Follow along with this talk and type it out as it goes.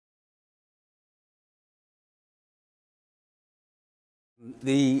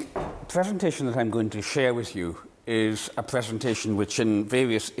The presentation that I'm going to share with you is a presentation which in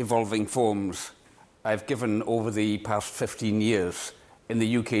various evolving forms I've given over the past 15 years in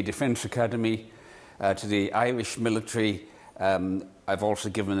the UK Defence Academy, to the Irish military. I've also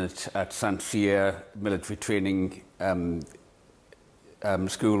given it at St Cyr military training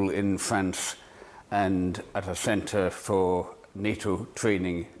school in France, and at a centre for NATO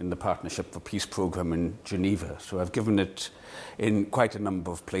training in the Partnership for Peace programme in Geneva. So I've given it in quite a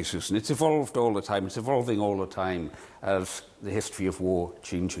number of places, and it's evolved all the time. It's evolving all the time as the history of war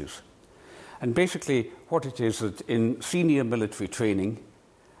changes. And basically what it is that in senior military training,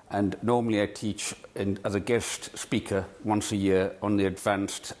 and normally I teach as a guest speaker once a year on the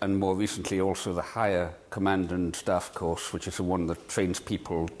advanced and more recently also the higher command and staff course, which is the one that trains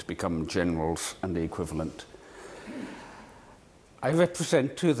people to become generals and the equivalent. I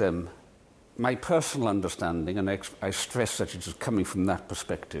represent to them my personal understanding, and I stress that it is coming from that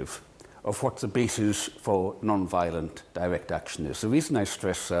perspective, of what the basis for non-violent direct action is. The reason I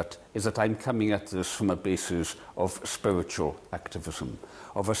stress that is that I'm coming at this from a basis of spiritual activism,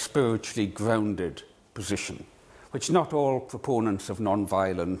 of a spiritually grounded position, which not all proponents of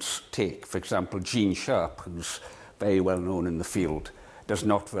non-violence take. For example, Gene Sharp, who's very well known in the field, does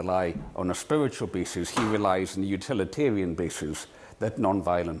not rely on a spiritual basis. He relies on a utilitarian basis that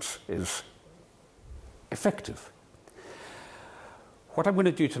non-violence is effective. What I'm going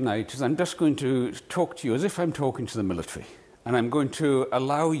to do tonight is I'm just going to talk to you as if I'm talking to the military. And I'm going to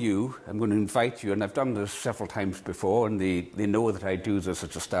allow you, I'm going to invite you, and I've done this several times before, and they know that I do this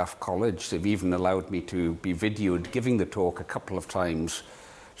at a staff college. They've even allowed me to be videoed giving the talk a couple of times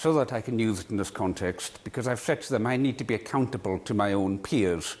so that I can use it in this context, because I've said to them I need to be accountable to my own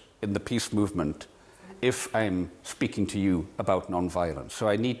peers in the peace movement if I'm speaking to you about non-violence. So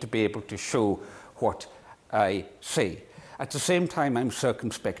I need to be able to show what I say. At the same time, I'm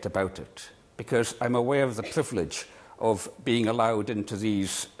circumspect about it, because I'm aware of the privilege of being allowed into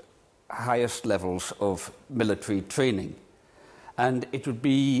these highest levels of military training. And it would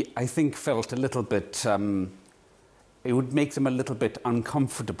be, I think, felt a little bit, it would make them a little bit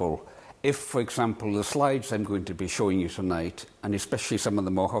uncomfortable if, for example, the slides I'm going to be showing you tonight, and especially some of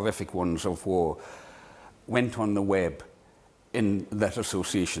the more horrific ones of war, went on the web in that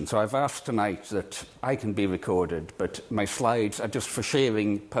association. So I've asked tonight that I can be recorded, but my slides are just for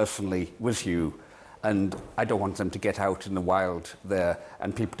sharing personally with you, and I don't want them to get out in the wild there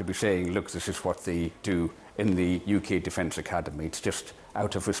and people to be saying, look, this is what they do in the UK Defence Academy. It's just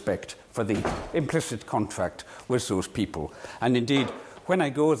out of respect for the implicit contract with those people. And indeed, when I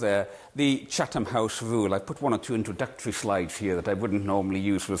go there, the Chatham House rule, I put one or two introductory slides here that I wouldn't normally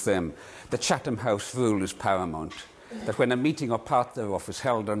use with them. The Chatham House rule is paramount, that when a meeting or part thereof is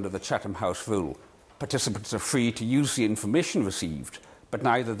held under the Chatham House rule, participants are free to use the information received, but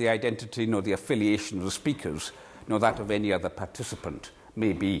neither the identity nor the affiliation of the speakers, nor that of any other participant,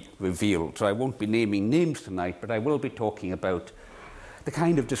 may be revealed. So I won't be naming names tonight, but I will be talking about the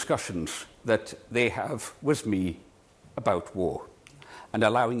kind of discussions that they have with me about war, and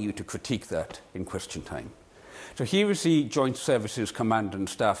allowing you to critique that in question time. So here is the Joint Services Command and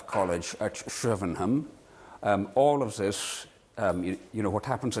Staff College at Shrevenham. All of this, you know, what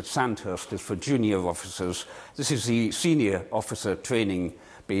happens at Sandhurst is for junior officers. This is the senior officer training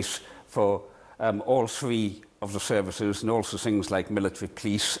base for all three of the services, and also things like military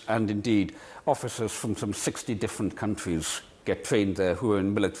police, and indeed officers from some 60 different countries get trained there who are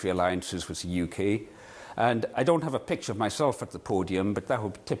in military alliances with the UK. And I don't have a picture of myself at the podium, but that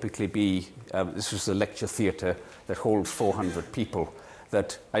would typically be, this is the lecture theatre that holds 400 people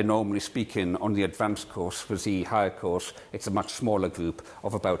that I normally speak in on the advanced course. With the higher course, it's a much smaller group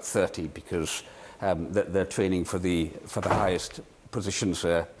of about 30, because they're training for the highest positions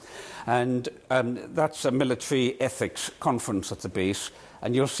there. And that's a military ethics conference at the base.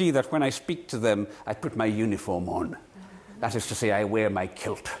 And you'll see that when I speak to them, I put my uniform on. That is to say, I wear my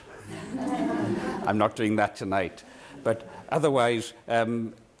kilt. I'm not doing that tonight. But otherwise,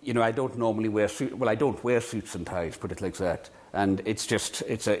 you know, I don't normally wear suits. Well, I don't wear suits and ties, put it like that. And it's just,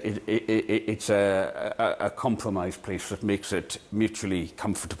 it's a compromise place that makes it mutually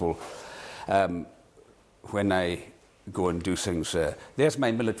comfortable when I go and do things there. There's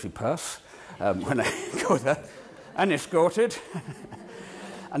my military purse when I go there, unescorted.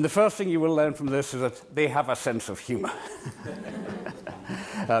 And the first thing you will learn from this is that they have a sense of humour.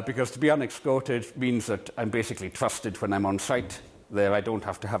 Because to be unescorted means that I'm basically trusted when I'm on site there. I don't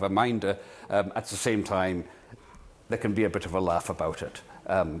have to have a minder. At the same time, there can be a bit of a laugh about it.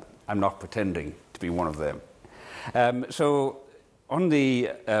 I'm not pretending to be one of them. So on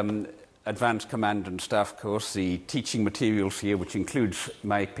the Advanced Command and Staff course, the teaching materials here, which includes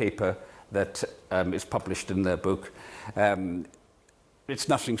my paper that is published in their book. It's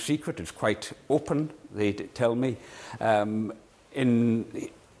nothing secret, it's quite open, they tell me. In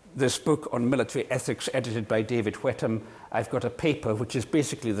this book on military ethics, edited by David Whetham, I've got a paper which is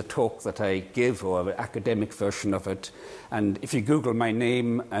basically the talk that I give, or an academic version of it. And if you Google my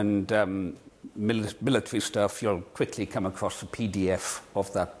name and military stuff, you'll quickly come across a PDF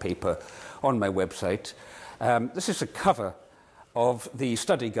of that paper on my website. This is a cover of the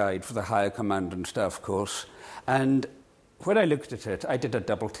study guide for the Higher Command and Staff course. And when I looked at it, I did a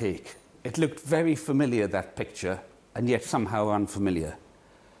double take. It looked very familiar, that picture, and yet somehow unfamiliar.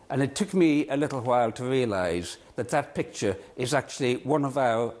 And it took me a little while to realise that that picture is actually one of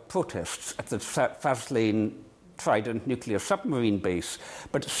our protests at the Faslane Trident nuclear submarine base,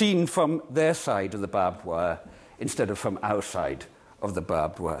 but seen from their side of the barbed wire instead of from our side of the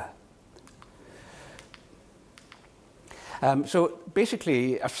barbed wire. So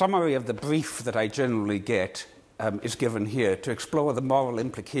basically, a summary of the brief that I generally get is given here to explore the moral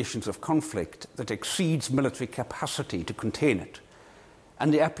implications of conflict that exceeds military capacity to contain it,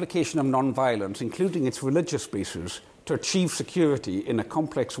 and the application of non-violence, including its religious bases, to achieve security in a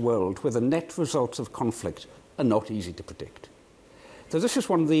complex world where the net results of conflict are not easy to predict. So this is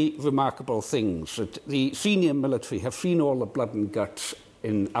one of the remarkable things, that the senior military have seen all the blood and guts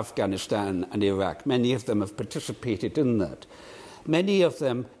in Afghanistan and Iraq. Many of them have participated in that. Many of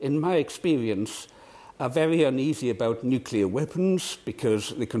them, in my experience, are very uneasy about nuclear weapons because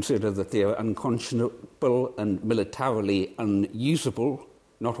they consider that they are unconscionable and militarily unusable.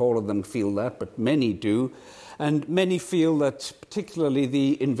 Not all of them feel that, but many do. And many feel that particularly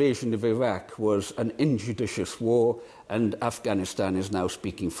the invasion of Iraq was an injudicious war, and Afghanistan is now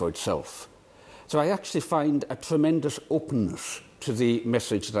speaking for itself. So I actually find a tremendous openness to the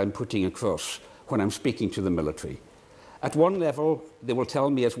message that I'm putting across when I'm speaking to the military. At one level, they will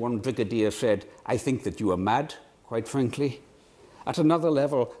tell me, as one brigadier said, I think that you are mad, quite frankly. At another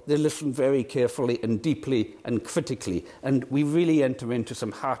level, they listen very carefully and deeply and critically, and we really enter into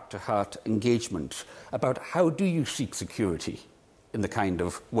some heart-to-heart engagements about how do you seek security in the kind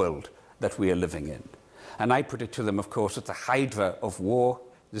of world that we are living in. And I put it to them, of course, at the hydra of war.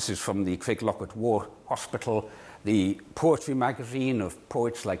 This is from the Craig Lockwood War Hospital, the poetry magazine of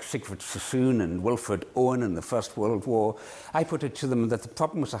poets like Sigrid Sassoon and Wilfred Owen in the First World War. I put it to them that the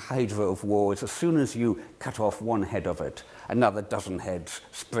problem with the hydra of war is as soon as you cut off one head of it, another dozen heads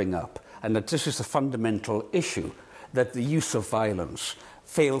spring up, and that this is a fundamental issue that the use of violence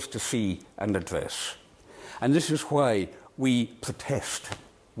fails to see and address. And this is why we protest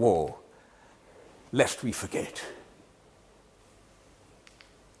war, lest we forget.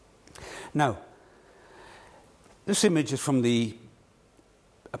 Now, this image is from a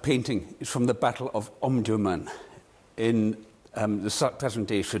painting is from the Battle of Omdurman in the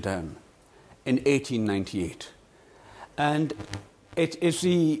present-day Sudan in 1898. And it is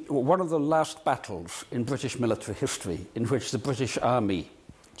one of the last battles in British military history in which the British Army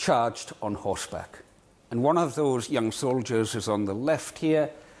charged on horseback. And one of those young soldiers is on the left here,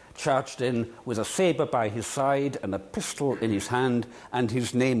 charged in with a sabre by his side and a pistol in his hand, and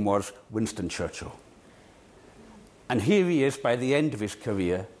his name was Winston Churchill. And here he is by the end of his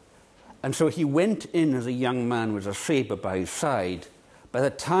career. And so he went in as a young man with a sabre by his side. By the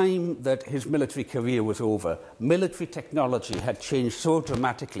time that his military career was over, military technology had changed so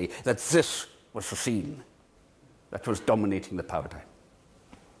dramatically that this was the scene that was dominating the paradigm.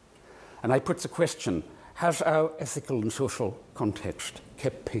 And I put the question, has our ethical and social context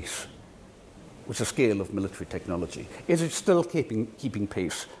kept pace with the scale of military technology? Is it still keeping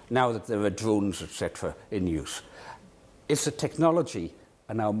pace now that there are drones, etc., in use? Is the technology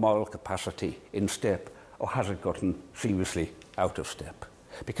and our moral capacity in step, or has it gotten seriously out of step?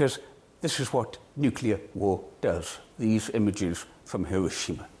 Because this is what nuclear war does, these images from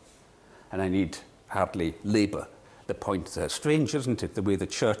Hiroshima. And I need hardly labour the point there. Strange, isn't it, the way the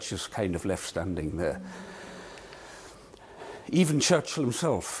church is kind of left standing there. Even Churchill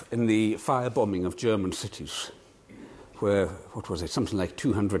himself, in the firebombing of German cities, where, what was it, something like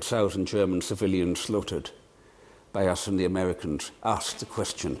 200,000 German civilians slaughtered by us and the Americans, asked the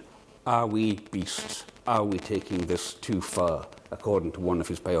question, are we beasts? Are we taking this too far, according to one of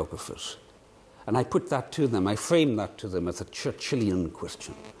his biographers? And I put that to them, I framed that to them as a Churchillian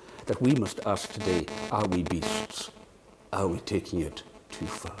question, that we must ask today, are we beasts? Are we taking it too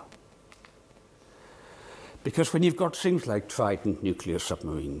far? Because when you've got things like Trident nuclear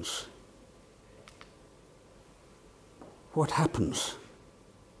submarines, what happens?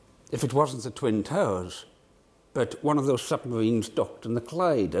 If it wasn't the Twin Towers, but one of those submarines docked in the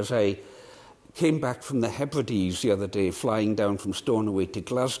Clyde. As I came back from the Hebrides the other day, flying down from Stornoway to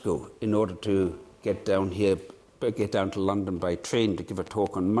Glasgow in order to get down to London by train to give a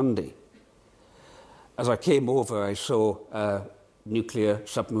talk on Monday. As I came over, I saw a nuclear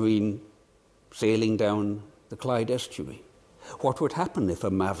submarine sailing down the Clyde estuary. What would happen if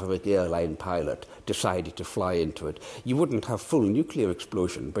a Maverick airline pilot decided to fly into it? You wouldn't have full nuclear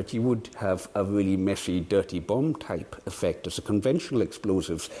explosion, but you would have a really messy, dirty bomb-type effect as the conventional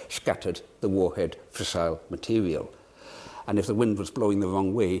explosives scattered the warhead fissile material. And if the wind was blowing the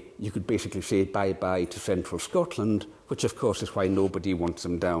wrong way, you could basically say bye-bye to central Scotland, which of course is why nobody wants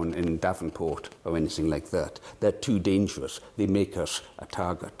them down in Devonport or anything like that. They're too dangerous. They make us a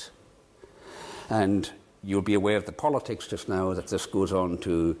target. And you'll be aware of the politics just now that this goes on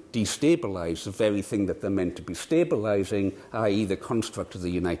to destabilise the very thing that they're meant to be stabilising, i.e. the construct of the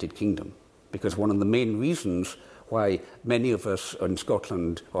United Kingdom. Because one of the main reasons why many of us in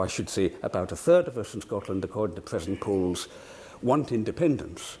Scotland, or I should say about a third of us in Scotland, according to present polls, want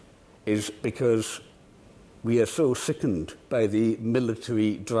independence, is because we are so sickened by the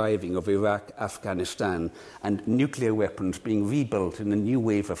military driving of Iraq, Afghanistan, and nuclear weapons being rebuilt in a new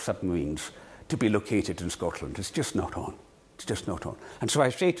wave of submarines to be located in Scotland. It's just not on. It's just not on. And so I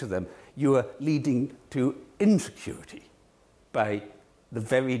say to them, you are leading to insecurity by the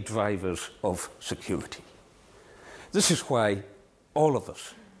very drivers of security. This is why all of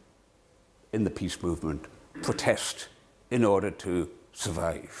us in the peace movement protest in order to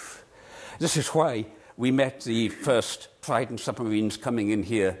survive. This is why we met the first Trident submarines coming in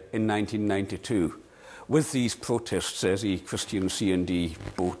here in 1992 with these protests. There's the Christian C&D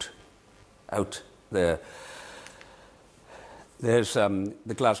boat out there. There's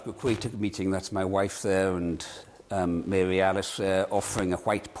the Glasgow Equator meeting, that's my wife there, and Mary Alice there offering a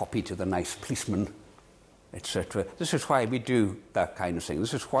white poppy to the nice policeman, etc. This is why we do that kind of thing.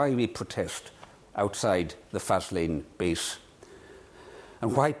 This is why we protest outside the Faslane base,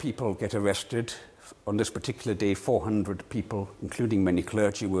 and why people get arrested. On this particular day, 400 people, including many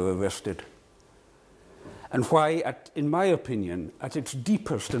clergy, were arrested. And why, in my opinion, at its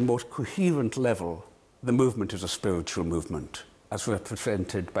deepest and most coherent level, the movement is a spiritual movement, as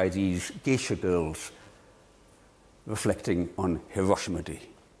represented by these geisha girls reflecting on Hiroshima Day.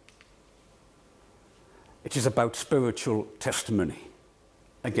 It is about spiritual testimony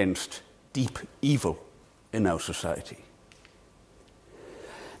against deep evil in our society.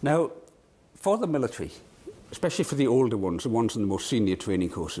 Now, for the military, especially for the older ones, the ones in the most senior training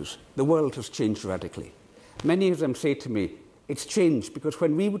courses, the world has changed radically. Many of them say to me, it's changed because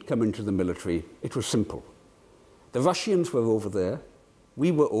when we would come into the military, it was simple. The Russians were over there,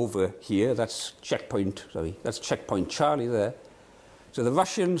 we were over here, that's checkpoint Charlie there. So the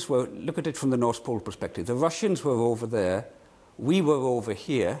Russians were, look at it from the North Pole perspective, the Russians were over there, we were over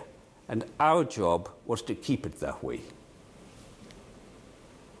here, and our job was to keep it that way.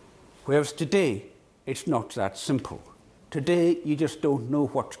 Whereas today, it's not that simple. Today, you just don't know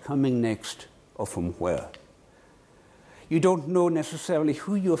what's coming next or from where. You don't know necessarily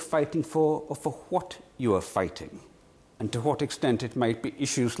who you're fighting for or for what you are fighting, and to what extent it might be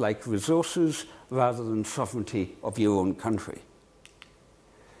issues like resources rather than sovereignty of your own country.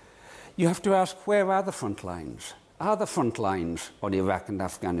 You have to ask, where are the front lines? Are the front lines on Iraq and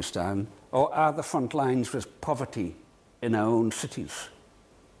Afghanistan, or are the front lines with poverty in our own cities?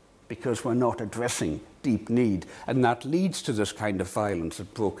 Because we're not addressing deep need, and that leads to this kind of violence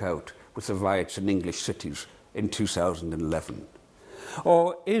that broke out with the riots in English cities in 2011.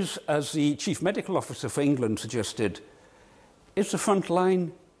 Or is, as the Chief Medical Officer for England suggested, is the front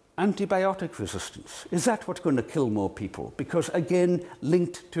line antibiotic resistance? Is that what's going to kill more people? Because again,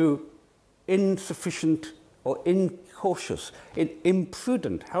 linked to insufficient or incautious,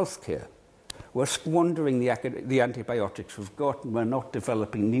 imprudent healthcare. We're squandering the antibiotics we've got, and we're not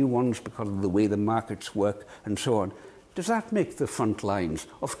developing new ones because of the way the markets work and so on. Does that make the front lines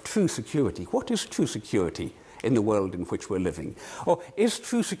of true security? What is true security in the world in which we're living? Or is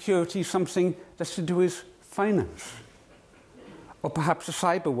true security something that's to do with finance? Or perhaps a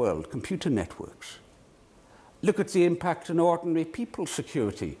cyber world, computer networks? Look at the impact on ordinary people's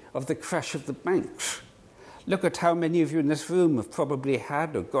security of the crash of the banks. Look at how many of you in this room have probably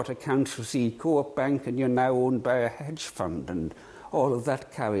had or got accounts with the Co-op Bank, and you're now owned by a hedge fund and all of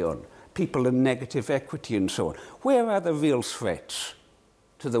that carry on. People in negative equity and so on. Where are the real threats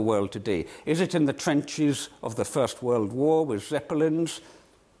to the world today? Is it in the trenches of the First World War with Zeppelins?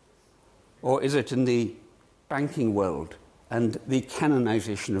 Or is it in the banking world and the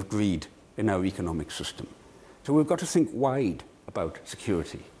canonization of greed in our economic system? So we've got to think wide about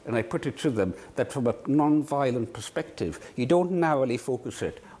security. And I put it to them that from a non-violent perspective, you don't narrowly focus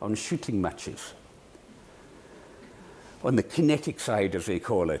it on shooting matches. On the kinetic side, as they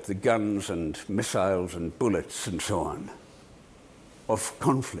call it, the guns and missiles and bullets and so on, of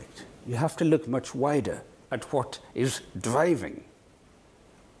conflict. You have to look much wider at what is driving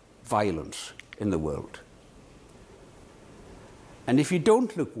violence in the world. And if you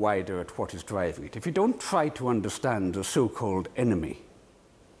don't look wider at what is driving it, if you don't try to understand the so-called enemy,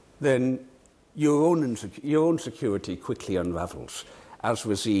 then your own security quickly unravels, as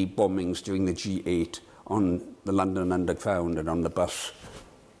with the bombings during the G8 on the London Underground and on the bus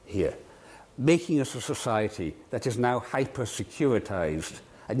here, making us a society that is now hyper-securitized,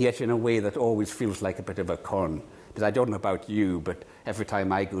 and yet in a way that always feels like a bit of a con. Because I don't know about you, but every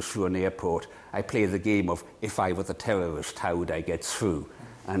time I go through an airport, I play the game of, if I were the terrorist, how would I get through?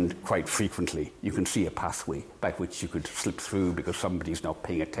 And quite frequently, you can see a pathway by which you could slip through because somebody's not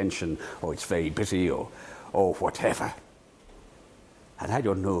paying attention, or it's very busy, or whatever. And I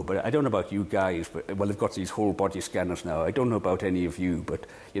don't know, but I don't know about you guys, but, well, they've got these whole body scanners now. I don't know about any of you, but,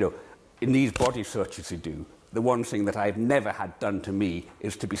 you know, in these body searches they do, the one thing that I've never had done to me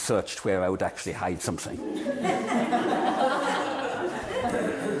is to be searched where I would actually hide something.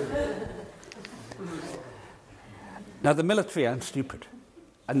 Now, the military aren't stupid,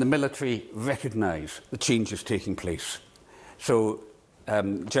 and the military recognise the changes taking place. So,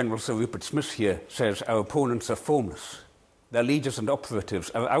 General Sir Rupert Smith here says our opponents are formless. Their leaders and operatives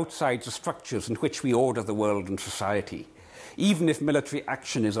are outside the structures in which we order the world and society. Even if military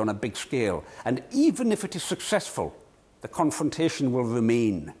action is on a big scale, and even if it is successful, the confrontation will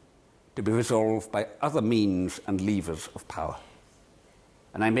remain to be resolved by other means and levers of power.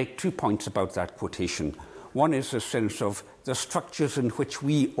 And I make 2 points about that quotation. One is a sense of the structures in which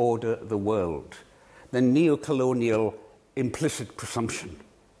we order the world, the neo-colonial implicit presumption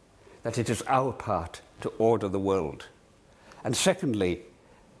that it is our part to order the world. And secondly,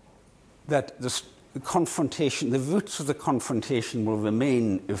 that the confrontation, the roots of the confrontation will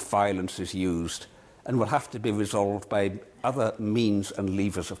remain if violence is used and will have to be resolved by other means and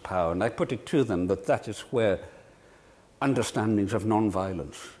levers of power. And I put it to them that that is where understandings of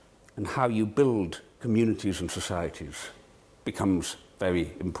non-violence and how you build communities and societies becomes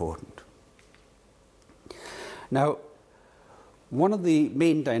very important. Now, one of the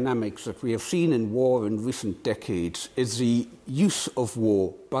main dynamics that we have seen in war in recent decades is the use of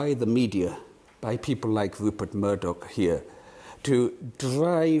war by the media, by people like Rupert Murdoch here, to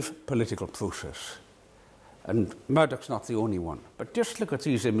drive political process. And Murdoch's not the only one. But just look at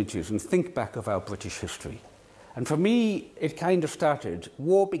these images and think back of our British history. And for me, it kind of started,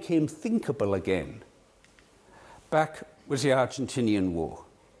 war became thinkable again. Back with the Argentinian War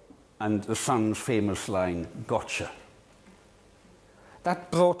and the Sun's famous line, "Gotcha."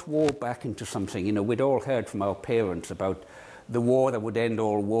 That brought war back into something. You know, we'd all heard from our parents about the war that would end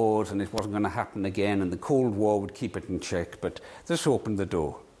all wars and it wasn't going to happen again, and the Cold War would keep it in check. But this opened the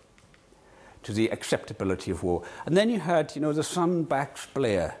door to the acceptability of war. And then you had, you know, the Sun backs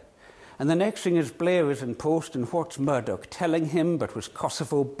Blair. And the next thing is Blair is in post, and what's Murdoch telling him but was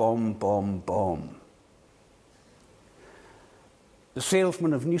Kosovo bomb, bomb, bomb. The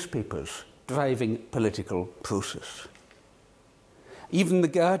salesman of newspapers driving political process. Even The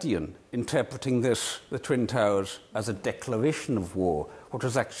Guardian interpreting this, the Twin Towers, as a declaration of war, what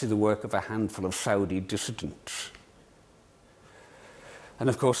was actually the work of a handful of Saudi dissidents. And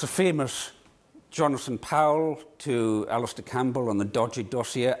of course, the famous Jonathan Powell to Alastair Campbell on the Dodgy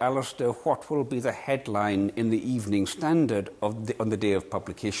dossier. Alastair, what will be the headline in the Evening Standard on the day of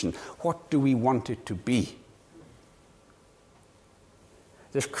publication? What do we want it to be?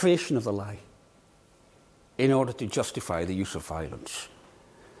 This creation of the lie in order to justify the use of violence.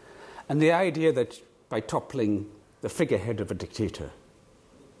 And the idea that by toppling the figurehead of a dictator,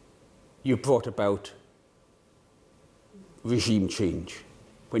 you brought about regime change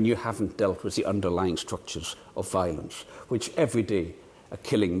when you haven't dealt with the underlying structures of violence, which every day are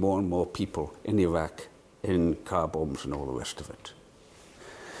killing more and more people in Iraq, in car bombs and all the rest of it.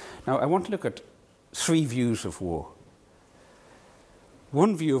 Now, I want to look at 3 views of war.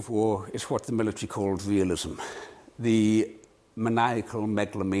 One view of war is what the military called realism, the maniacal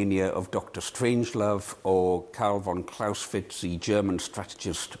megalomania of Dr. Strangelove or Karl von Clausewitz, the German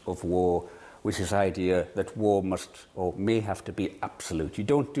strategist of war, with his idea that war must or may have to be absolute. You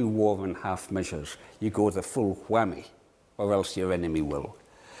don't do war in half measures. You go the full whammy, or else your enemy will.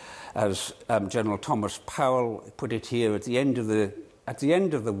 As General Thomas Powell put it here, at the end of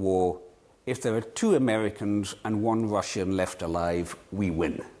the war, if there are 2 Americans and 1 Russian left alive, we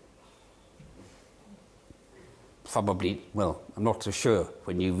win. probably, well, I'm not so sure.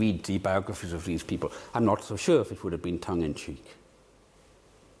 When you read the biographies of these people, I'm not so sure if it would have been tongue-in-cheek.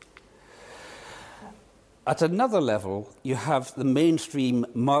 At another level, you have the mainstream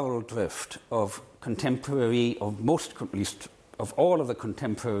moral drift of contemporary, of most, at least, of all of the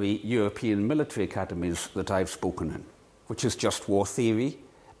contemporary European military academies that I've spoken in, which is just war theory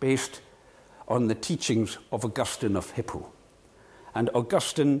based on the teachings of Augustine of Hippo. And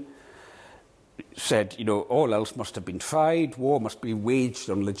Augustine said, you know, all else must have been tried, war must be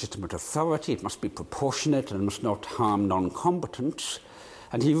waged on legitimate authority, it must be proportionate and must not harm non-combatants.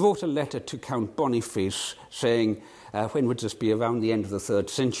 And he wrote a letter to Count Boniface saying, when would this be, around the end of the 3rd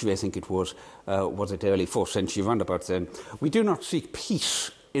century, I think it was it early 4th century, round about then, we do not seek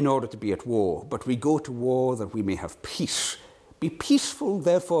peace in order to be at war, but we go to war that we may have peace. Be peaceful,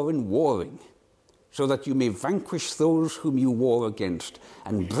 therefore, in warring, so that you may vanquish those whom you war against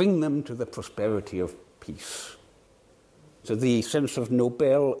and bring them to the prosperity of peace. So the sense of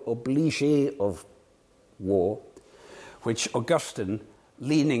noble oblige of war, which Augustine,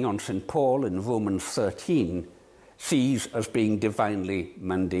 leaning on St. Paul in Romans 13, sees as being divinely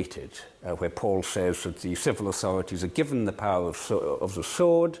mandated, where Paul says that the civil authorities are given the power of the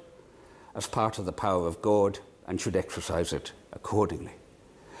sword as part of the power of God and should exercise it accordingly.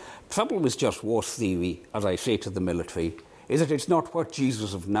 Trouble with just war theory, as I say to the military, is that it's not what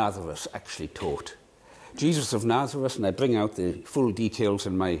Jesus of Nazareth actually taught. Jesus of Nazareth, and I bring out the full details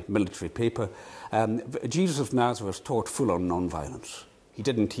in my military paper, Jesus of Nazareth taught full-on non-violence. He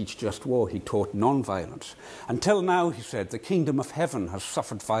didn't teach just war, he taught non-violence. Until now, he said, the kingdom of heaven has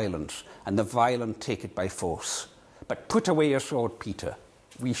suffered violence, and the violent take it by force. But put away your sword, Peter.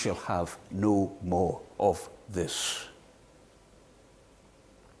 We shall have no more of this.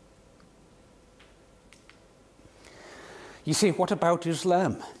 You say, what about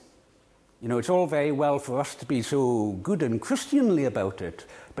Islam? You know, it's all very well for us to be so good and Christianly about it,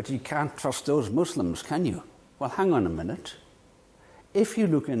 but you can't trust those Muslims, can you? Well, hang on a minute. If you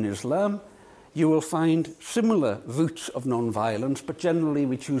look in Islam, you will find similar roots of non-violence, but generally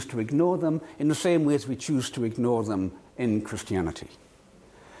we choose to ignore them in the same way as we choose to ignore them in Christianity.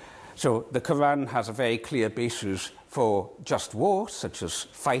 So the Quran has a very clear basis for just war, such as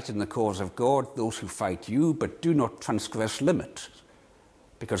fight in the cause of God, those who fight you, but do not transgress limits,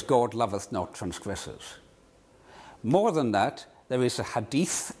 because God loveth not transgressors. More than that, there is a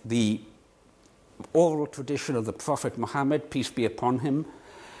hadith, the oral tradition of the Prophet Muhammad, peace be upon him,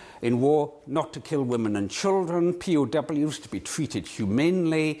 in war not to kill women and children, POWs to be treated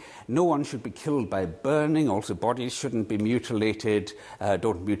humanely, no one should be killed by burning, also bodies shouldn't be mutilated,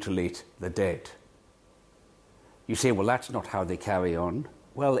 don't mutilate the dead. You say, well, that's not how they carry on.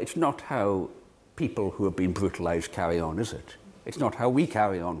 Well, it's not how people who have been brutalized carry on, is it? It's not how we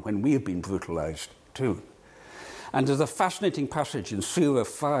carry on when we have been brutalized too. And there's a fascinating passage in Surah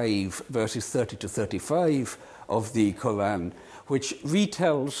 5, verses 30 to 35 of the Quran, which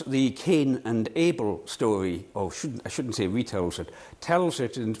retells the Cain and Abel story, or I shouldn't say retells it, tells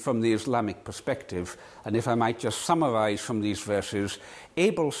it from the Islamic perspective. And if I might just summarize from these verses,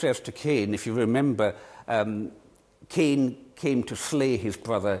 Abel says to Cain, if you remember, Cain came to slay his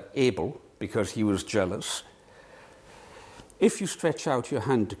brother Abel because he was jealous. If you stretch out your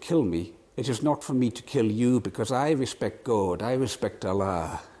hand to kill me, it is not for me to kill you, because I respect God, I respect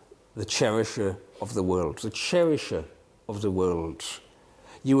Allah, the cherisher of the worlds, the cherisher of the worlds.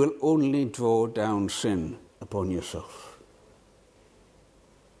 You will only draw down sin upon yourself.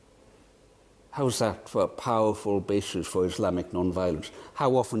 How's that for a powerful basis for Islamic non-violence?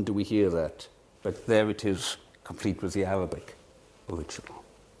 How often do we hear that? But there it is, complete with the Arabic original.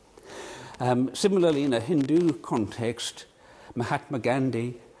 Similarly, in a Hindu context, Mahatma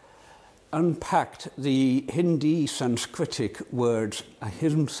Gandhi unpacked the Hindi Sanskritic words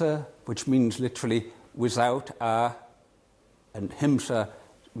ahimsa, which means literally without and himsa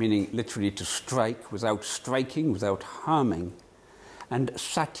meaning literally to strike, without striking, without harming, and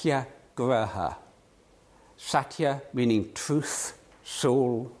satyagraha. Satya meaning truth,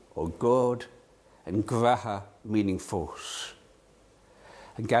 soul, or God, and graha meaning force.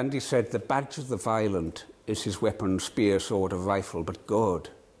 And Gandhi said the badge of the violent is his weapon, spear, sword, or rifle, but God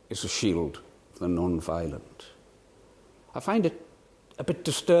is a shield of the non-violent. I find it a bit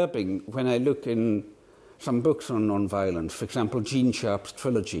disturbing when I look in some books on non-violence, for example, Gene Sharp's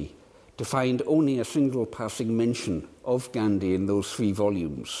trilogy, to find only a single passing mention of Gandhi in those 3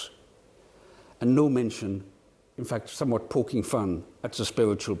 volumes, and no mention, in fact, somewhat poking fun at the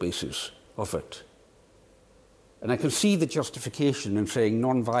spiritual basis of it. And I can see the justification in saying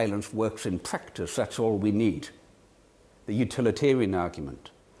non-violence works in practice, that's all we need, the utilitarian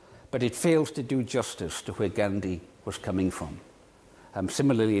argument. but it fails to do justice to where Gandhi was coming from.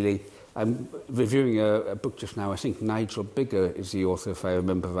 Similarly, I'm reviewing a book just now. I think Nigel Bigger is the author, if I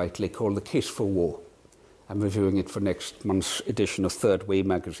remember rightly, called The Case for War. I'm reviewing it for next month's edition of Third Way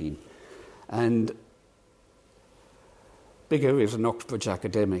magazine. And Bigger is an Oxbridge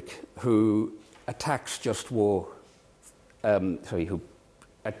academic who attacks just war, who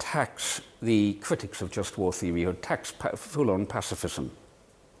attacks the critics of just war theory, who attacks full-on pacifism.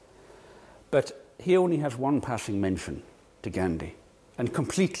 But he only has one passing mention to Gandhi, and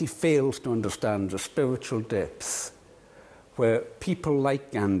completely fails to understand the spiritual depth where people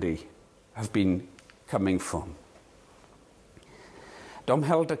like Gandhi have been coming from.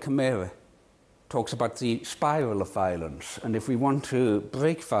 Domhelder Kamera talks about the spiral of violence, and if we want to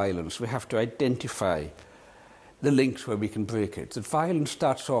break violence, we have to identify the links where we can break it. That violence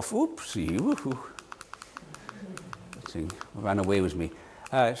starts off, ran away with me.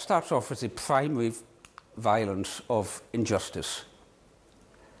 Starts off with the primary violence of injustice,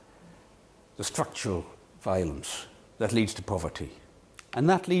 the structural violence that leads to poverty. And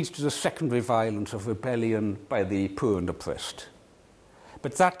that leads to the secondary violence of rebellion by the poor and oppressed.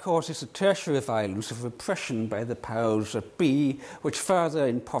 But that causes a tertiary violence of repression by the powers that be, which further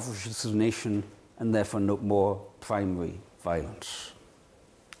impoverishes the nation and therefore no more primary violence.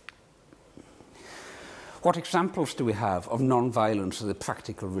 What examples do we have of non-violence as a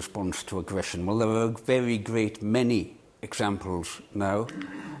practical response to aggression? Well, there are a very great many examples now.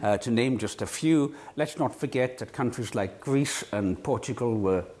 To name just a few, let's not forget that countries like Greece and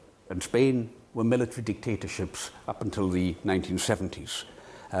Portugal and Spain were military dictatorships up until the 1970s.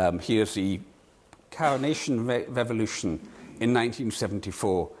 Here's the Coronation Revolution in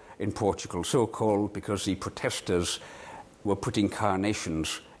 1974 in Portugal, so called because the protesters were putting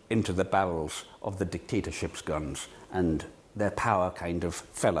carnations into the barrels of the dictatorship's guns, and their power kind of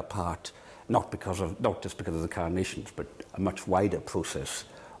fell apart, not just because of the carnations, but a much wider process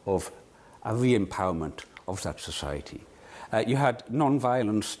of a re-empowerment of that society. You had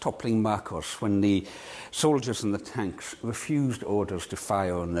non-violence toppling Marcos when the soldiers in the tanks refused orders to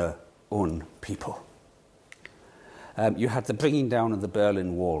fire on their own people. You had the bringing down of the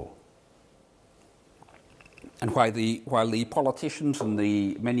Berlin Wall. And while the politicians and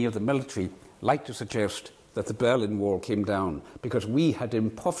many of the military like to suggest that the Berlin Wall came down because we had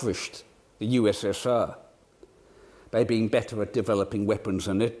impoverished the USSR by being better at developing weapons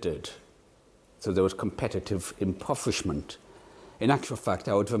than it did, so there was competitive impoverishment. In actual fact,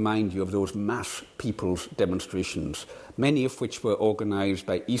 I would remind you of those mass people's demonstrations, many of which were organised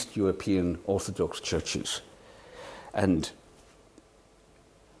by East European Orthodox churches, and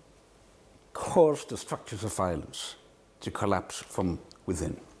caused the structures of violence to collapse from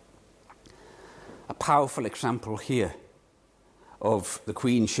within. A powerful example here of the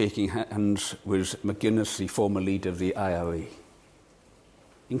Queen shaking hands was McGuinness, the former leader of the IRA.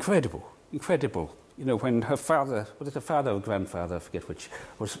 Incredible, incredible. You know, when her father, was it her father or grandfather, I forget which,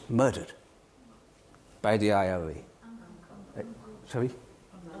 was murdered by the IRA. Sorry?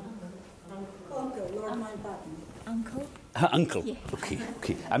 Uncle, Lord Mountbatten. Uncle? Her uncle. Yeah.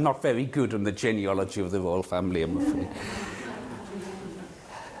 Okay. I'm not very good on the genealogy of the royal family, I'm afraid.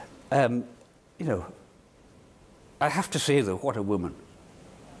 You know, I have to say, though, what a woman.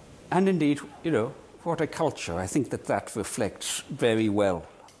 And indeed, you know, what a culture. I think that reflects very well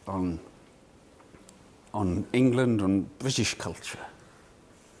on England, on British culture,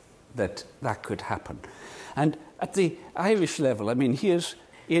 that could happen. And at the Irish level, I mean, here's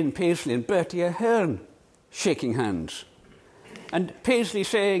Ian Paisley and Bertie Ahern shaking hands. And Paisley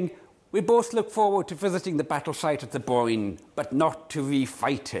saying, "We both look forward to visiting the battle site at the Boyne, but not to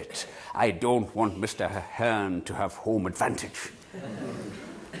refight it. I don't want Mr. Ahern to have home advantage."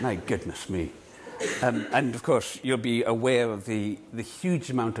 My goodness me. And of course, you'll be aware of the huge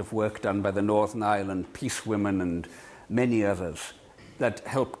amount of work done by the Northern Ireland Peace Women and many others that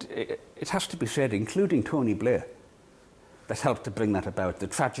helped, it has to be said, including Tony Blair, that helped to bring that about. The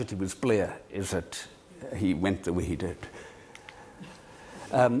tragedy with Blair is that he went the way he did.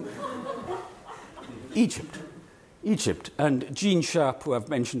 Egypt, and Gene Sharp, who I've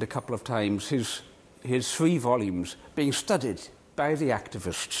mentioned a couple of times, his 3 volumes being studied by the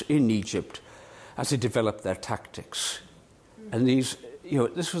activists in Egypt as they developed their tactics. And these, you know,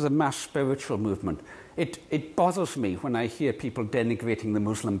 this was a mass spiritual movement. It bothers me when I hear people denigrating the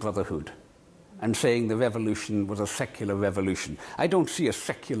Muslim Brotherhood and saying the revolution was a secular revolution. I don't see a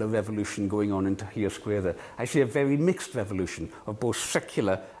secular revolution going on in Tahrir Square there. I see a very mixed revolution of both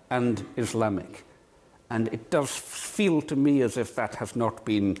secular and Islamic. And it does feel to me as if that has not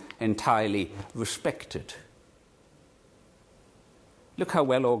been entirely respected. Look how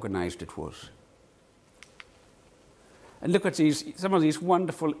well organised it was. And look at some of these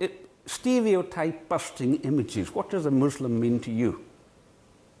wonderful stereotype-busting images. What does a Muslim mean to you?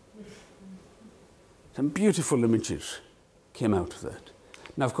 Some beautiful images came out of that.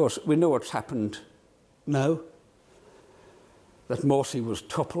 Now, of course, we know what's happened now, that Morsi was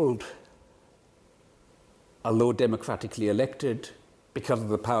toppled, although democratically elected, because of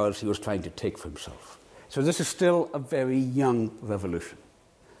the powers he was trying to take for himself. So this is still a very young revolution.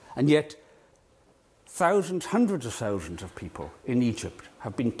 And yet, thousands, hundreds of thousands of people in Egypt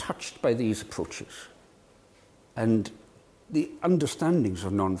have been touched by these approaches. And the understandings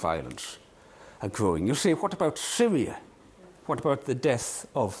of non-violence are growing. You say, what about Syria? What about the death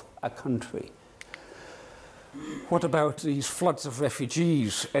of a country? What about these floods of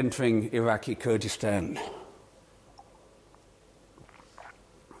refugees entering Iraqi Kurdistan?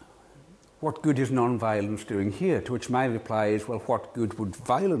 What good is non-violence doing here? To which my reply is, well, what good would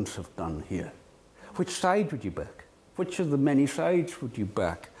violence have done here? Which side would you back? Which of the many sides would you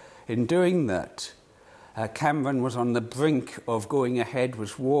back in doing that? Cameron was on the brink of going ahead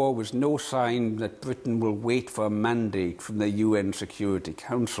with war, with no sign that Britain will wait for a mandate from the UN Security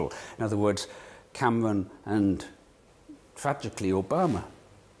Council. In other words, Cameron and, tragically, Obama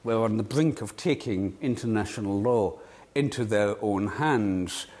were on the brink of taking international law into their own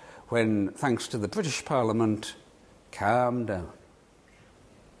hands when, thanks to the British Parliament, calmed down.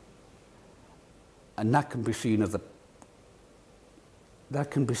 And that can be seen as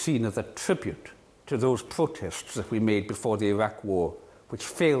a tribute to those protests that we made before the Iraq War, which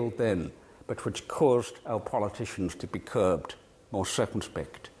failed then, but which caused our politicians to be curbed, more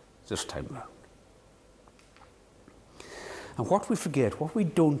circumspect this time round. And what we forget, what we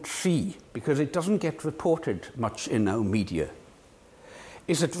don't see, because it doesn't get reported much in our media,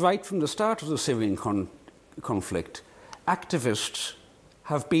 is that right from the start of the Syrian conflict, activists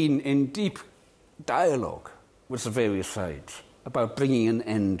have been in deep dialogue with the various sides about bringing an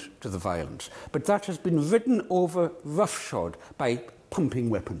end to the violence. But that has been ridden over roughshod by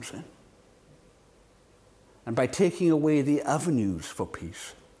pumping weapons in and by taking away the avenues for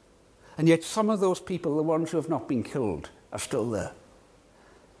peace. And yet some of those people, the ones who have not been killed, are still there.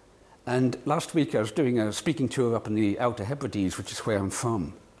 And last week I was doing a speaking tour up in the Outer Hebrides, which is where I'm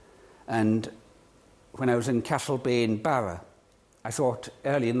from. And when I was in Castle Bay in Barra, I thought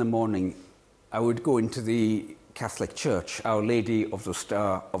early in the morning I would go into the Catholic Church, Our Lady of the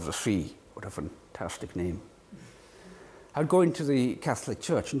Star of the Sea. What a fantastic name. I'd go into the Catholic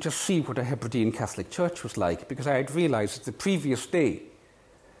Church and just see what a Hebridean Catholic Church was like, because I had realised that the previous day,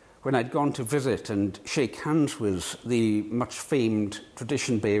 when I'd gone to visit and shake hands with the much famed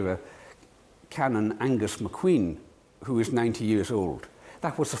tradition bearer, Canon Angus McQueen, who is 90 years old,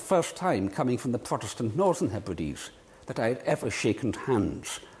 that was the first time coming from the Protestant Northern Hebrides that I had ever shaken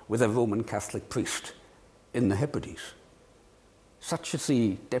hands with a Roman Catholic priest in the Hebrides. Such is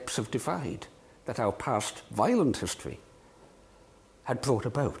the depths of divide that our past violent history had brought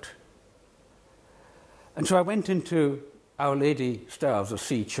about. And so I went into Our Lady Star of the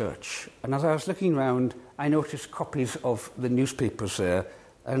Sea Church, and as I was looking around, I noticed copies of the newspapers there,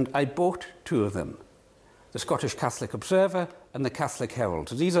 and I bought two of them, the Scottish Catholic Observer and the Catholic Herald.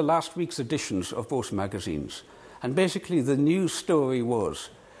 These are last week's editions of both magazines. And basically the news story was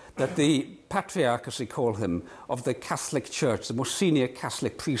that the Patriarch, as they call him, of the Catholic Church, the most senior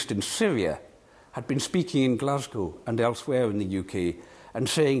Catholic priest in Syria, had been speaking in Glasgow and elsewhere in the UK and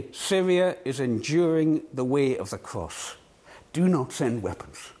saying, Syria is enduring the way of the cross. Do not send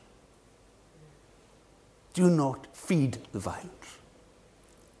weapons. Do not feed the violence.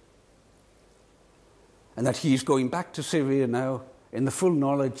 And that he's going back to Syria now in the full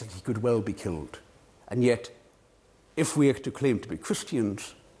knowledge that he could well be killed. And yet, if we are to claim to be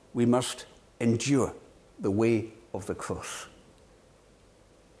Christians, we must endure the way of the cross.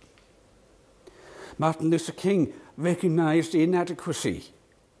 Martin Luther King recognized the inadequacy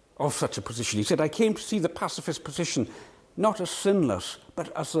of such a position. He said, I came to see the pacifist position not as sinless,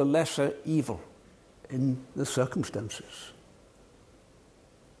 but as the lesser evil in the circumstances.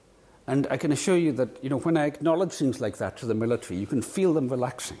 And I can assure you that, when I acknowledge things like that to the military, you can feel them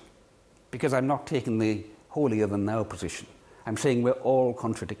relaxing, because I'm not taking the holier-than-thou position. I'm saying we're all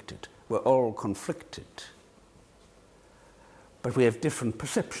contradicted, we're all conflicted, but we have different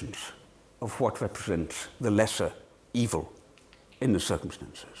perceptions of what represents the lesser evil in the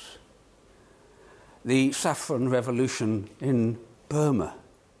circumstances. The Saffron Revolution in Burma,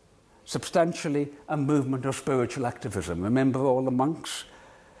 substantially a movement of spiritual activism. Remember all the monks?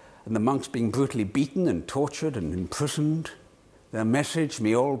 And the monks being brutally beaten and tortured and imprisoned. Their message,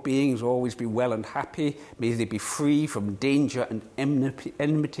 may all beings always be well and happy, may they be free from danger and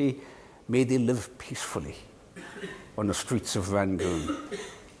enmity, may they live peacefully on the streets of Rangoon.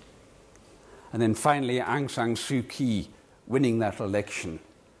 And then finally, Aung San Suu Kyi winning that election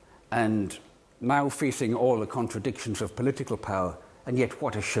and now facing all the contradictions of political power, and yet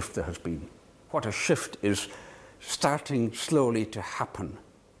what a shift there has been. What a shift is starting slowly to happen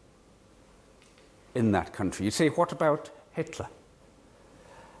in that country. You say, what about Hitler?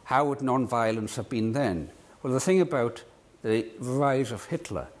 How would non-violence have been then? Well, the thing about the rise of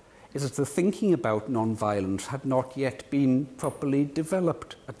Hitler is that the thinking about non-violence had not yet been properly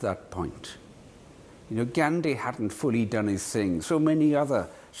developed at that point. You know, Gandhi hadn't fully done his thing. So many other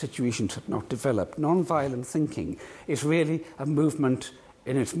situations had not developed. Non-violent thinking is really a movement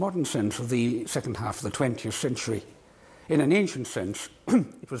in its modern sense of the second half of the 20th century. In an ancient sense,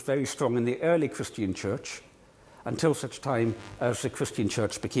 it was very strong in the early Christian church, until such time as the Christian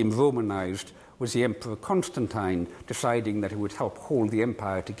church became Romanized, with the Emperor Constantine deciding that it would help hold the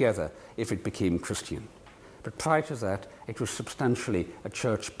empire together if it became Christian. But prior to that, it was substantially a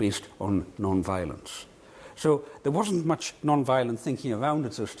church based on non-violence. So there wasn't much non-violent thinking around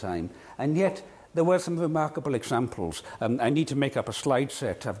at this time, and yet there were some remarkable examples. I need to make up a slide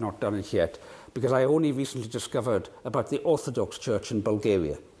set, I've not done it yet, because I only recently discovered about the Orthodox Church in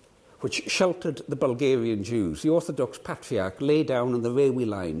Bulgaria, which sheltered the Bulgarian Jews. The Orthodox Patriarch lay down on the railway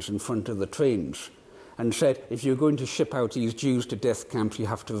lines in front of the trains and said, if you're going to ship out these Jews to death camps, you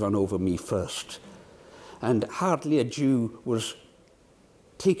have to run over me first. And hardly a Jew was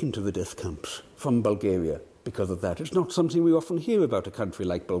taken to the death camps from Bulgaria because of that. It's not something we often hear about a country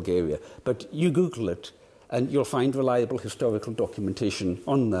like Bulgaria, but you Google it and you'll find reliable historical documentation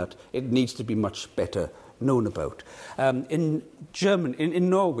on that. It needs to be much better known about. In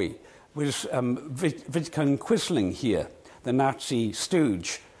Norway, was Vidkun Quisling here, the Nazi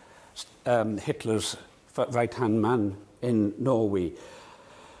stooge, Hitler's right-hand man in Norway.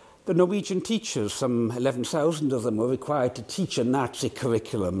 The Norwegian teachers, some 11,000 of them, were required to teach a Nazi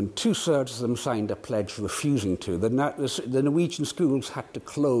curriculum, and 2/3 of them signed a pledge refusing to. The Norwegian schools had to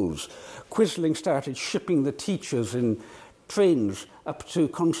close. Quisling started shipping the teachers in trains up to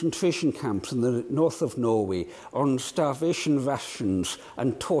concentration camps in the north of Norway on starvation rations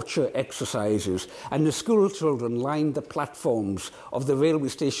and torture exercises, and the school children lined the platforms of the railway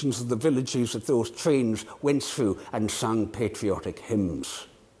stations of the villages that those trains went through and sang patriotic hymns.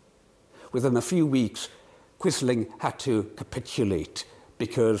 Within a few weeks, Quisling had to capitulate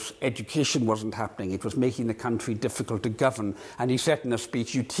because education wasn't happening. It was making the country difficult to govern, and he said in a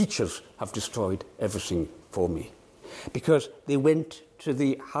speech, "You teachers have destroyed everything for me." Because they went to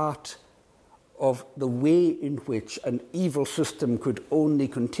the heart of the way in which an evil system could only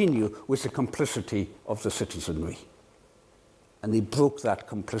continue with the complicity of the citizenry. And they broke that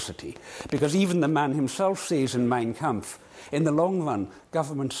complicity. Because even the man himself says in Mein Kampf, in the long run,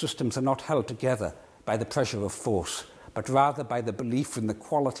 government systems are not held together by the pressure of force, but rather by the belief in the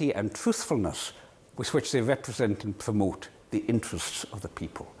quality and truthfulness with which they represent and promote the interests of the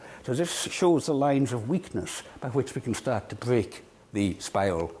people. So this shows the lines of weakness by which we can start to break the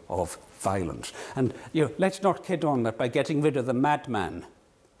spiral of violence. And let's not kid on that by getting rid of the madman,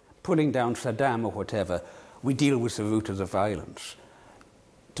 pulling down Saddam or whatever, we deal with the root of the violence.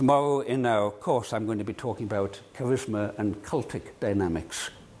 Tomorrow in our course, I'm going to be talking about charisma and cultic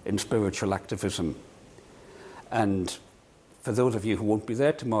dynamics in spiritual activism. And for those of you who won't be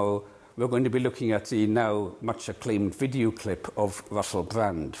there tomorrow, we're going to be looking at the now much acclaimed video clip of Russell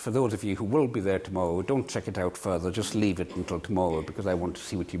Brand. For those of you who will be there tomorrow, don't check it out further, just leave it until tomorrow because I want to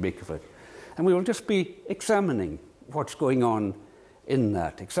see what you make of it. And we will just be examining what's going on in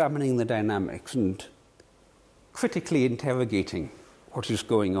that, examining the dynamics and critically interrogating what is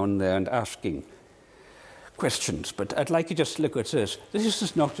going on there and asking questions. But I'd like you just to look at this. This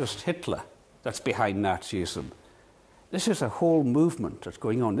is not just Hitler that's behind Nazism. This is a whole movement that's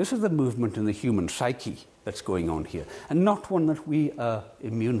going on. This is the movement in the human psyche that's going on here, and not one that we are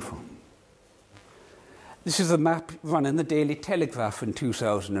immune from. This is a map run in the Daily Telegraph in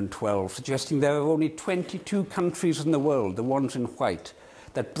 2012, suggesting there are only 22 countries in the world, the ones in white,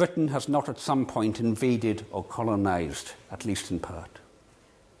 that Britain has not at some point invaded or colonised, at least in part.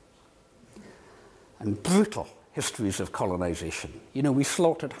 And brutal histories of colonisation. We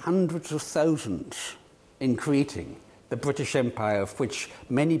slaughtered hundreds of thousands in creating the British Empire, of which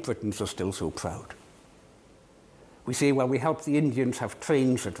many Britons are still so proud. We say, well, we helped the Indians have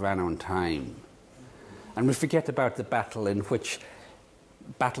trains that ran on time. And we forget about the battle in which,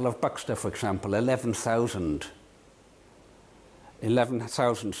 Battle of Buxter, for example, 11,000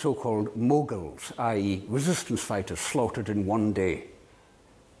 11,000 so-called Moguls, i.e. resistance fighters, slaughtered in one day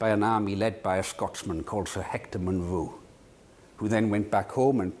by an army led by a Scotsman called Sir Hector Munro, who then went back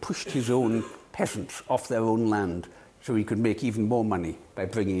home and pushed his own peasants off their own land so he could make even more money by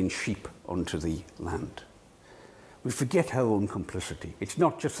bringing in sheep onto the land. We forget our own complicity. It's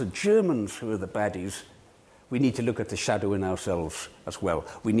not just the Germans who are the baddies. We need to look at the shadow in ourselves as well.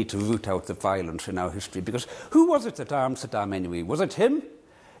 We need to root out the violence in our history. Because who was it that armed Saddam anyway? Was it him?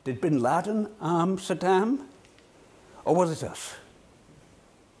 Did bin Laden arm Saddam? Or was it us?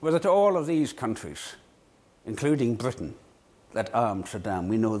 Was it all of these countries, including Britain, that armed Saddam?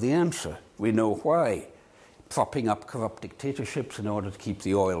 We know the answer. We know why. Propping up corrupt dictatorships in order to keep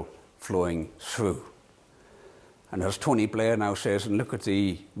the oil flowing through. And as Tony Blair now says, and look at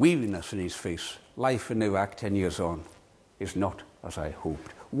the weariness in his face, life in Iraq 10 years on is not as I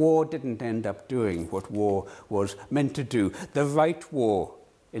hoped. War didn't end up doing what war was meant to do. The right war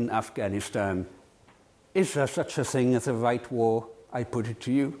in Afghanistan, is there such a thing as a right war? I put it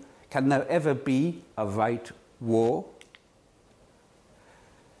to you. Can there ever be a right war?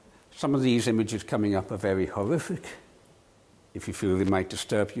 Some of these images coming up are very horrific. If you feel they might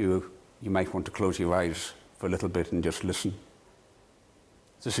disturb you, you might want to close your eyes for a little bit and just listen.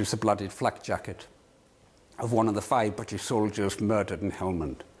 This is the blooded flak jacket of one of the 5 British soldiers murdered in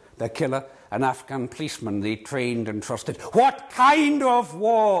Helmand. Their killer, an Afghan policeman they trained and trusted. What kind of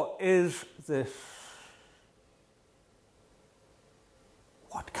war is this?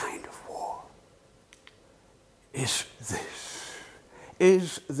 What kind of war is this?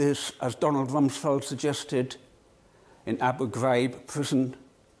 Is this, as Donald Rumsfeld suggested, in Abu Ghraib prison,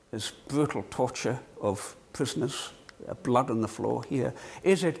 this brutal torture of prisoners, blood on the floor here?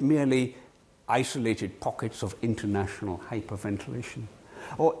 Is it merely isolated pockets of international hyperventilation?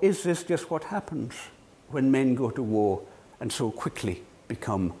 Or is this just what happens when men go to war and so quickly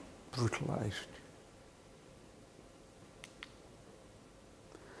become brutalized?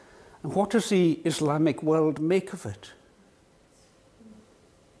 And what does the Islamic world make of it?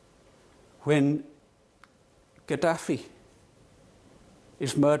 When Gaddafi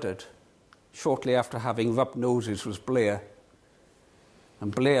is murdered shortly after having rubbed noses with Blair,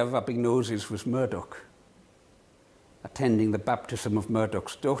 and Blair rubbing noses with Murdoch, attending the baptism of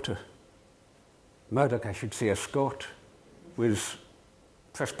Murdoch's daughter. Murdoch, I should say, a Scot, with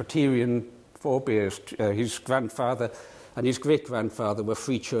Presbyterian forebears. His grandfather and his great-grandfather were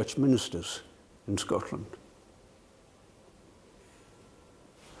free church ministers in Scotland.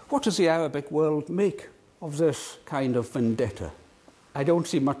 What does the Arabic world make of this kind of vendetta? I don't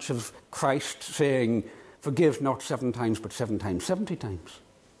see much of Christ saying, forgive not 7 times, but 7 times, 70 times.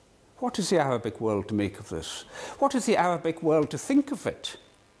 What is the Arabic world to make of this? What is the Arabic world to think of it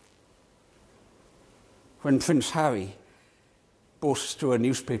when Prince Harry boasts to a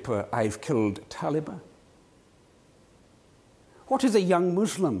newspaper, I've killed Taliban? What is a young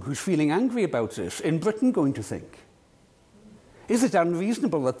Muslim who's feeling angry about this in Britain going to think? Is it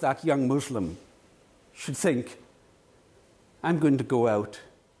unreasonable that that young Muslim should think, I'm going to go out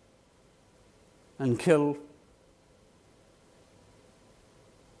and kill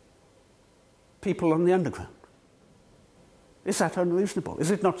people on the underground? Is that unreasonable?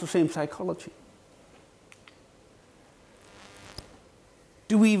 Is it not the same psychology?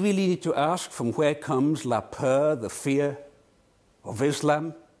 Do we really need to ask from where comes la peur, the fear of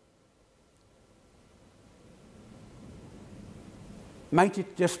Islam? Might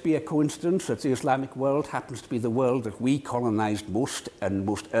it just be a coincidence that the Islamic world happens to be the world that we colonized most and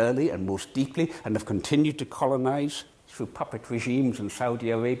most early and most deeply and have continued to colonize through puppet regimes in Saudi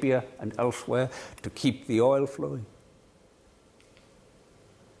Arabia and elsewhere to keep the oil flowing?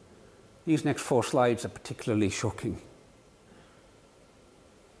 These next 4 slides are particularly shocking.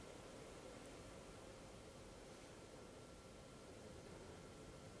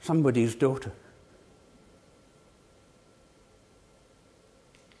 Somebody's daughter.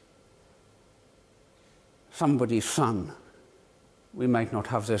 Somebody's son. We might not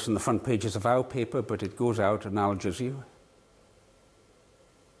have this in the front pages of our paper, but it goes out in Al Jazeera.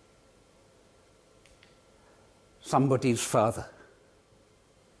 Somebody's father.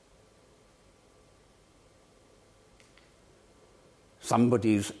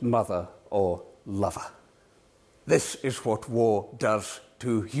 Somebody's mother or lover. This is what war does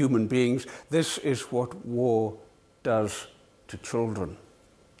to human beings. This is what war does to children.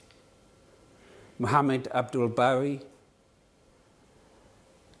 Mohammed Abdul Bari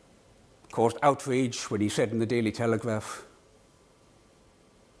caused outrage when he said in the Daily Telegraph,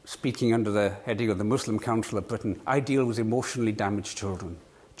 speaking under the heading of the Muslim Council of Britain, I deal with emotionally damaged children.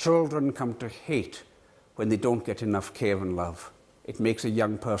 Children come to hate when they don't get enough care and love. it makes a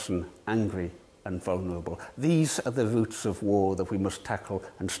young person angry and vulnerable. These are the roots of war that we must tackle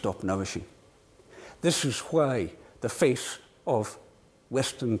and stop nourishing. This is why the face of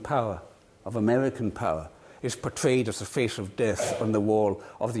Western power, of American power, is portrayed as the face of death on the wall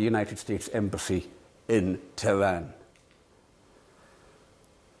of the United States Embassy in Tehran.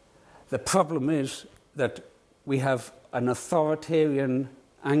 The problem is that we have an authoritarian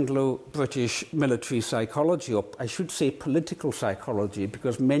Anglo-British military psychology, or I should say political psychology,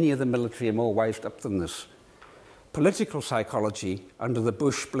 because many of the military are more wised up than this. Political psychology under the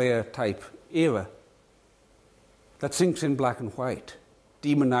Bush-Blair type era that thinks in black and white,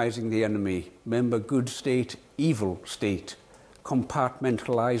 demonizing the enemy, remember good state, evil state,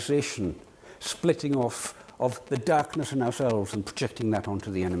 compartmentalization, splitting off of the darkness in ourselves and projecting that onto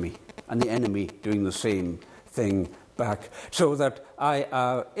the enemy, and the enemy doing the same thing back, so that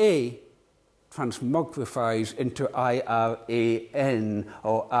IRA transmogrifies into IRAN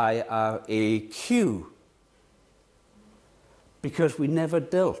or IRAQ, because we never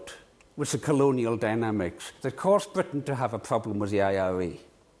dealt with the colonial dynamics that caused Britain to have a problem with the IRA.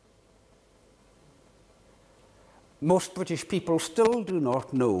 Most British people still do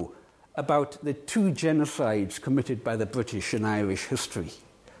not know about the two genocides committed by the British in Irish history.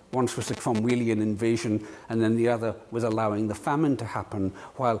 Once was the Cromwellian invasion, and then the other was allowing the famine to happen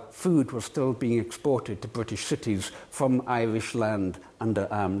while food was still being exported to British cities from Irish land under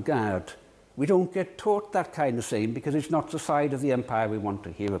armed guard. We don't get taught that kind of thing because it's not the side of the empire we want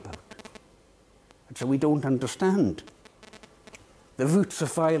to hear about. And so we don't understand the roots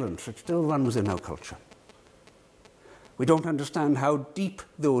of violence that still run within our culture. We don't understand how deep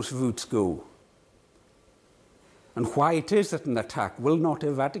those roots go, and why it is that an attack will not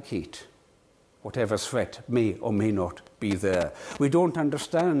eradicate whatever threat may or may not be there. We don't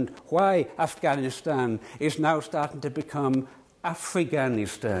understand why Afghanistan is now starting to become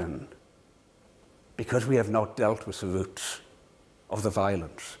Afghanistan, because we have not dealt with the roots of the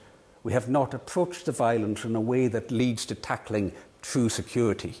violence. We have not approached the violence in a way that leads to tackling true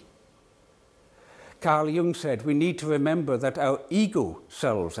security. Carl Jung said we need to remember that our ego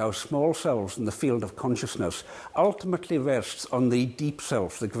selves, our small selves in the field of consciousness, ultimately rests on the deep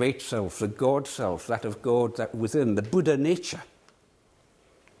self, the great self, the God self, that of God that within, the Buddha nature.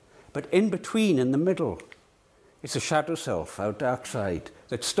 But in between, in the middle, it's a shadow self, our dark side,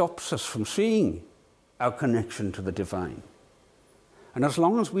 that stops us from seeing our connection to the divine. And as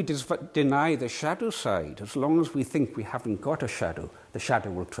long as we deny the shadow side, as long as we think we haven't got a shadow, the shadow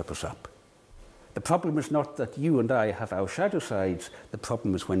will trip us up. The problem is not that you and I have our shadow sides, the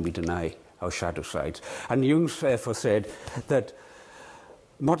problem is when we deny our shadow sides. And Jung therefore said that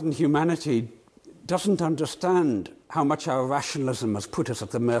modern humanity doesn't understand how much our rationalism has put us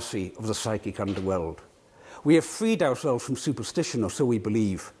at the mercy of the psychic underworld. We have freed ourselves from superstition, or so we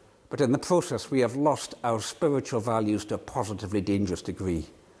believe, but in the process we have lost our spiritual values to a positively dangerous degree.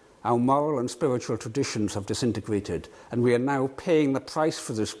 Our moral and spiritual traditions have disintegrated, and we are now paying the price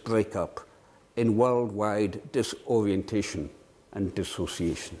for this breakup in worldwide disorientation and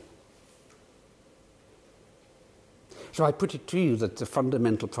dissociation. So I put it to you that the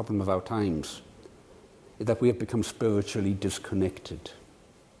fundamental problem of our times is that we have become spiritually disconnected.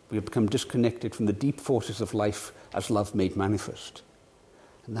 We have become disconnected from the deep forces of life as love made manifest.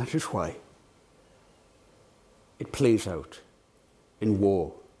 And that is why it plays out in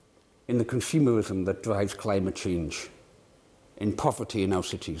war, in the consumerism that drives climate change, in poverty in our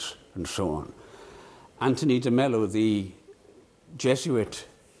cities, and so on. Anthony de Mello, the Jesuit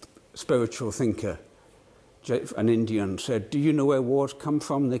spiritual thinker, an Indian, said, "Do you know where wars come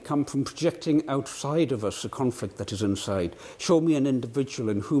from? They come from projecting outside of us the conflict that is inside. Show me an individual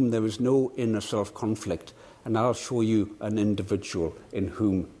in whom there is no inner self-conflict, and I'll show you an individual in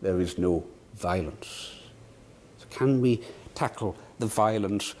whom there is no violence." So can we tackle the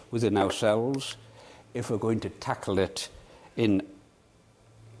violence within ourselves if we're going to tackle it in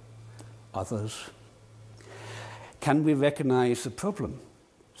others? Can we recognize the problem?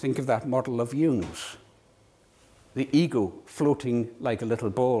 Think of that model of Jung's. The ego floating like a little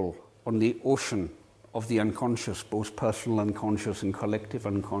ball on the ocean of the unconscious, both personal unconscious and collective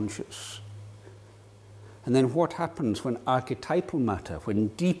unconscious. And then what happens when archetypal matter, when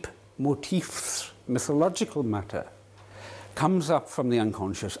deep motifs, mythological matter, comes up from the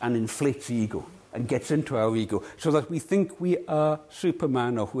unconscious and inflates the ego and gets into our ego so that we think we are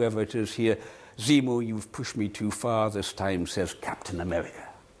Superman or whoever it is here. Zemo, you've pushed me too far this time, says Captain America.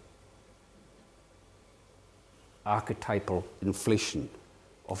 Archetypal inflation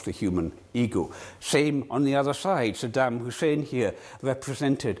of the human ego. Same on the other side, Saddam Hussein here,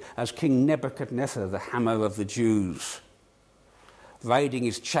 represented as King Nebuchadnezzar, the hammer of the Jews. riding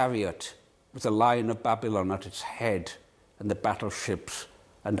his chariot with the Lion of Babylon at its head and the battleships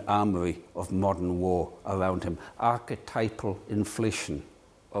and armory of modern war around him. Archetypal inflation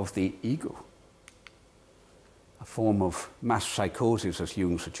of the ego. A form of mass psychosis, as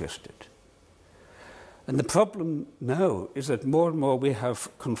Jung suggested. And the problem now is that more and more we have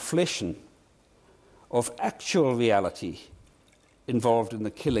conflation of actual reality involved in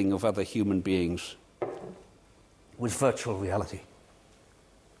the killing of other human beings with virtual reality.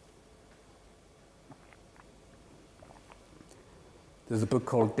 There's a book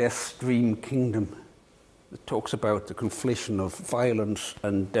called Death's Dream Kingdom that talks about the conflation of violence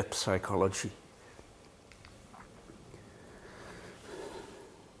and depth psychology.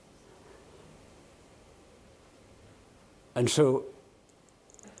 And so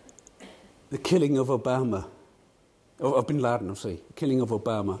the killing of Obama, of bin Laden, the killing of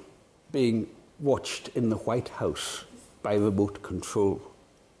Obama being watched in the White House by remote control.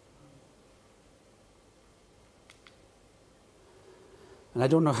 And I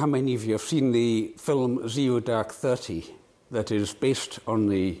don't know how many of you have seen the film Zero Dark 30 that is based on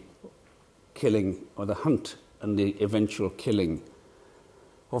the killing or the hunt and the eventual killing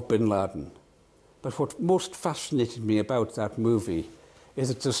of bin Laden. But what most fascinated me about that movie is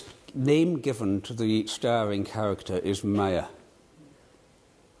that the name given to the starring character is Maya.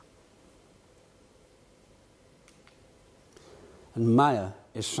 And Maya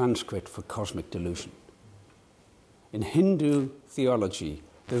is Sanskrit for cosmic delusion. In Hindu theology,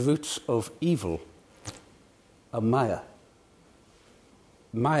 the roots of evil are Maya.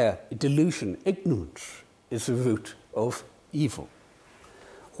 Maya, delusion, ignorance, is the root of evil.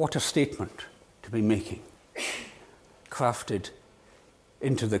 What a statement to be making, crafted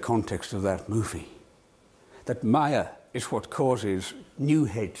into the context of that movie. That Maya is what causes new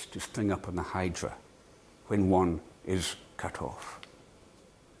heads to spring up on the Hydra when one is cut off.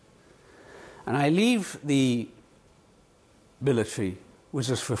 And I leave the military with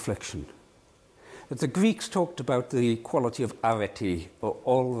this reflection, that the Greeks talked about the quality of arete, or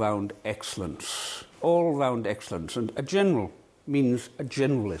all-round excellence. All-round excellence, and a general means a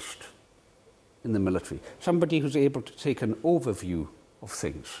generalist in the military, somebody who's able to take an overview of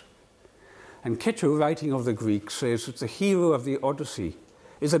things. And Kittu, writing of the Greeks, says that the hero of the Odyssey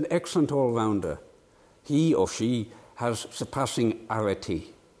is an excellent all-rounder. He or she has surpassing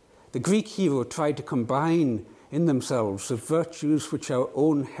arete. The Greek hero tried to combine in themselves the virtues which our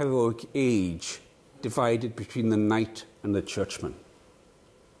own heroic age divided between the knight and the churchman.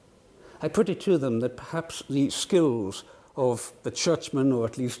 I put it to them that perhaps the skills of the churchman, or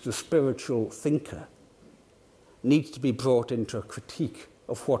at least the spiritual thinker, needs to be brought into a critique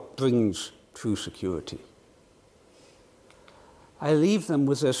of what brings true security. I leave them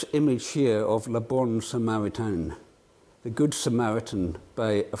with this image here of Le Bon Samaritain, the Good Samaritan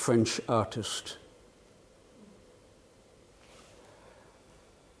by a French artist.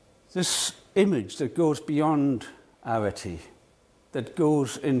 This image that goes beyond arete, that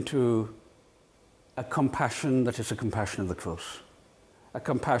goes into a compassion that is a compassion of the cross, a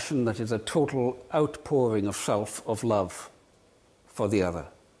compassion that is a total outpouring of self, of love for the other.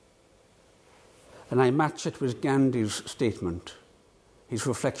 And I match it with Gandhi's statement, his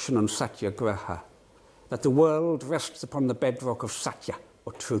reflection on satyagraha, that the world rests upon the bedrock of satya,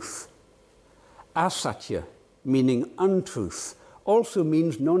 or truth. Asatya, meaning untruth, also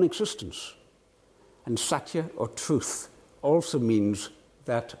means non-existence. And satya, or truth, also means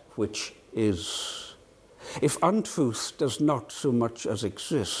that which is. If untruth does not so much as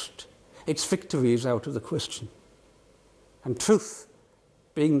exist, its victory is out of the question. And truth,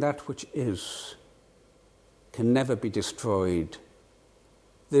 being that which is, can never be destroyed.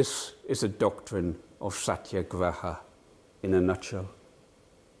 This is a doctrine of satyagraha in a nutshell.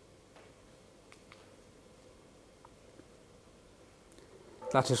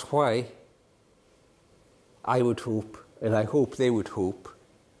 That is why I would hope, and I hope they would hope,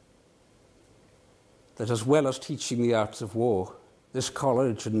 that as well as teaching the arts of war, this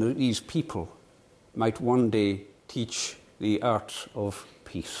college and these people might one day teach the arts of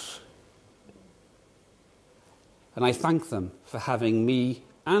peace. And I thank them for having me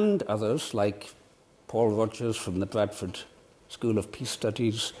and others like Paul Rogers from the Bradford School of Peace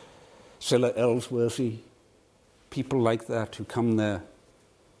Studies, Cilla Ellsworthy, people like that who come there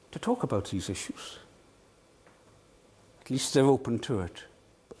to talk about these issues. At least they're open to it.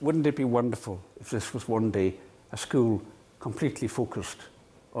 But wouldn't it be wonderful if this was one day a school completely focused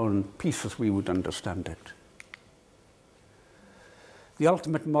on peace as we would understand it? The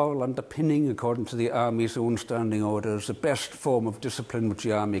ultimate moral underpinning, according to the Army's own standing orders, the best form of discipline which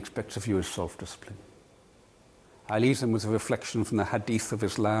the Army expects of you is self-discipline. I leave them with a reflection from the Hadith of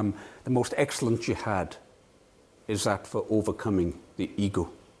Islam. The most excellent jihad is that for overcoming the ego.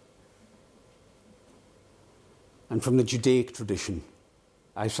 And from the Judaic tradition,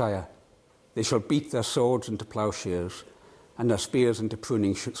 Isaiah, they shall beat their swords into plowshares and their spears into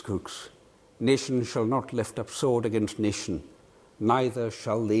pruning hooks. Nation shall not lift up sword against nation, neither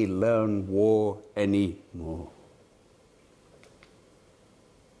shall they learn war any more.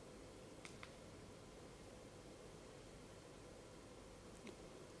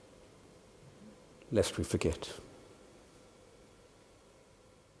 Lest we forget.